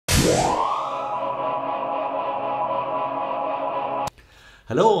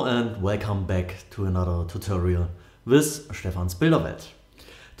Hello and welcome back to another tutorial with Stefan's Bilderwelt.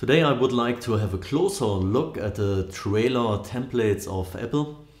 Today I would like to have a closer look at the trailer templates of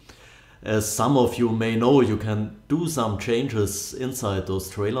Apple. As some of you may know, you can do some changes inside those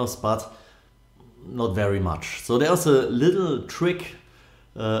trailers, but not very much. So there's a little trick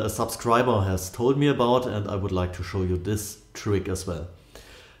a subscriber has told me about, and I would like to show you this trick as well.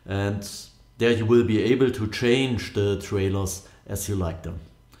 And there you will be able to change the trailers as you like them.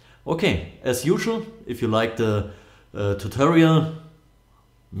 Okay, as usual, if you like the tutorial,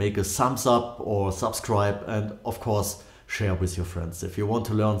 make a thumbs up or subscribe, and of course share with your friends. If you want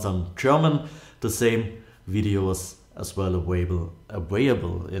to learn some German, the same videos as well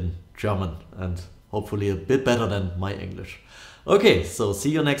available in German, and hopefully a bit better than my English. Okay, so see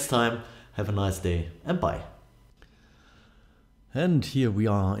you next time. Have a nice day and bye. And here we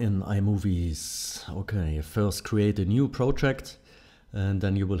are in iMovies. Okay, first create a new project, and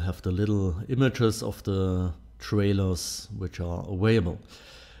then you will have the little images of the trailers which are available.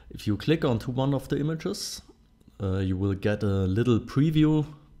 If you click onto one of the images, you will get a little preview.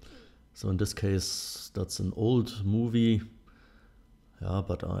 So in this case, that's an old movie. Yeah,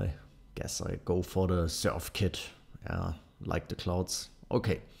 but I guess I go for the surf kit. Yeah, like the clouds.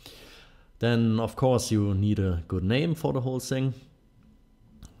 Okay. Then, of course, you need a good name for the whole thing.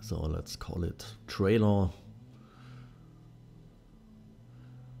 So let's call it trailer.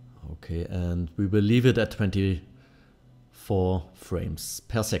 Okay, and we will leave it at 24 frames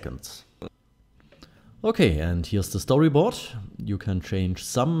per second. Okay, and here's the storyboard. You can change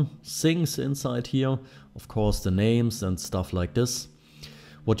some things inside here. Of course, the names and stuff like this.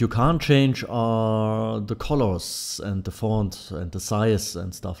 What you can't change are the colors and the font and the size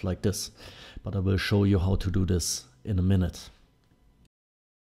and stuff like this. But I will show you how to do this in a minute.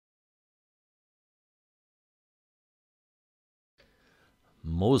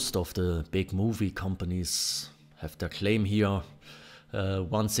 Most of the big movie companies have their claim here.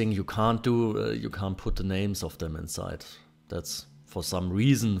 One thing you can't do, you can't put the names of them inside. That's for some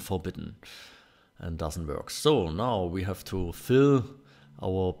reason forbidden and doesn't work. So now we have to fill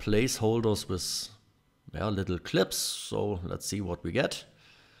our placeholders with little clips. So let's see what we get.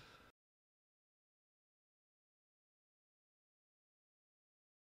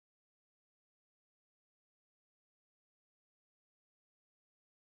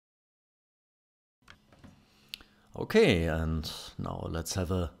 Okay, and now let's have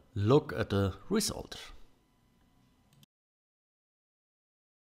a look at the result.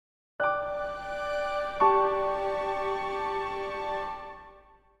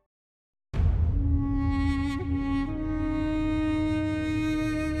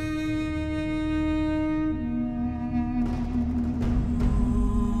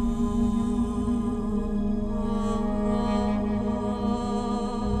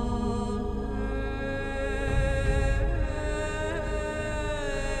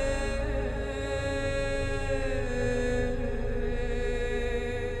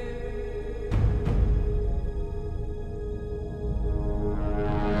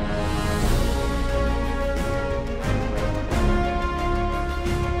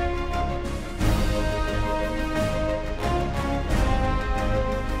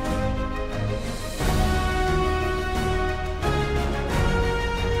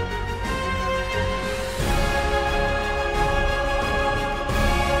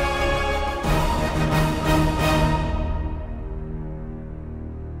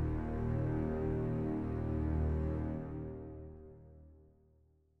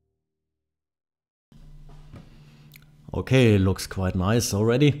 Okay, looks quite nice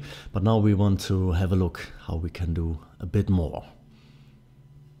already, but now we want to have a look how we can do a bit more.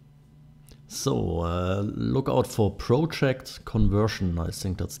 So, look out for project conversion. I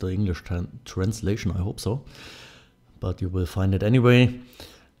think that's the English translation, I hope so. But you will find it anyway.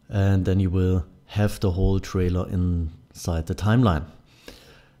 And then you will have the whole trailer inside the timeline.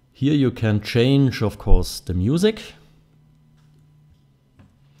 Here you can change, of course, the music.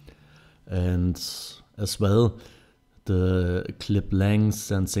 And as well, the clip lengths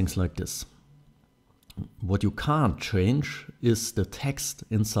and things like this. What you can't change is the text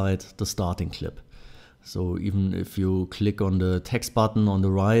inside the starting clip. So even if you click on the text button on the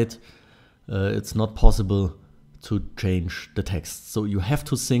right, it's not possible to change the text. So you have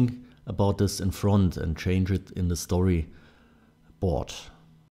to think about this in front and change it in the storyboard.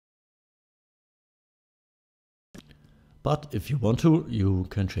 But if you want to, you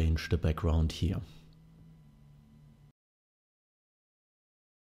can change the background here.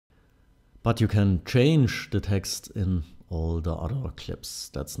 But you can change the text in all the other clips.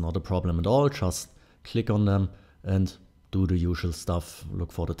 That's not a problem at all. Just click on them and do the usual stuff.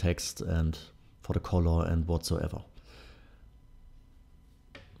 Look for the text and for the color and whatsoever.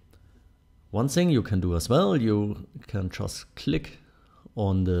 One thing you can do as well, you can just click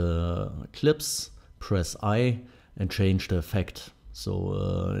on the clips, press I and change the effect.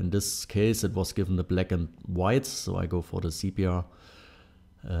 So in this case it was given the black and white, so I go for the sepia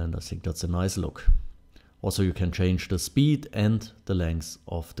and I think that's a nice look. Also you can change the speed and the length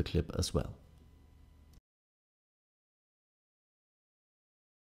of the clip as well.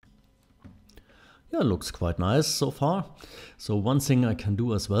 Yeah, it looks quite nice so far. So one thing I can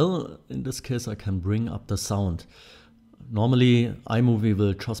do as well, in this case I can bring up the sound. Normally iMovie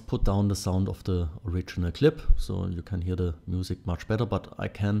will just put down the sound of the original clip, so you can hear the music much better, but I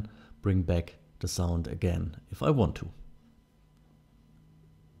can bring back the sound again if I want to.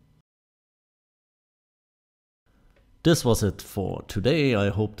 This was it for today. I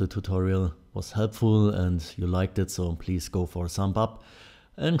hope the tutorial was helpful and you liked it, so please go for a thumb up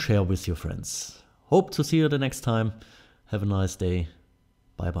and share with your friends. Hope to see you the next time. Have a nice day.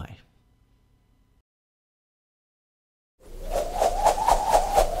 Bye bye.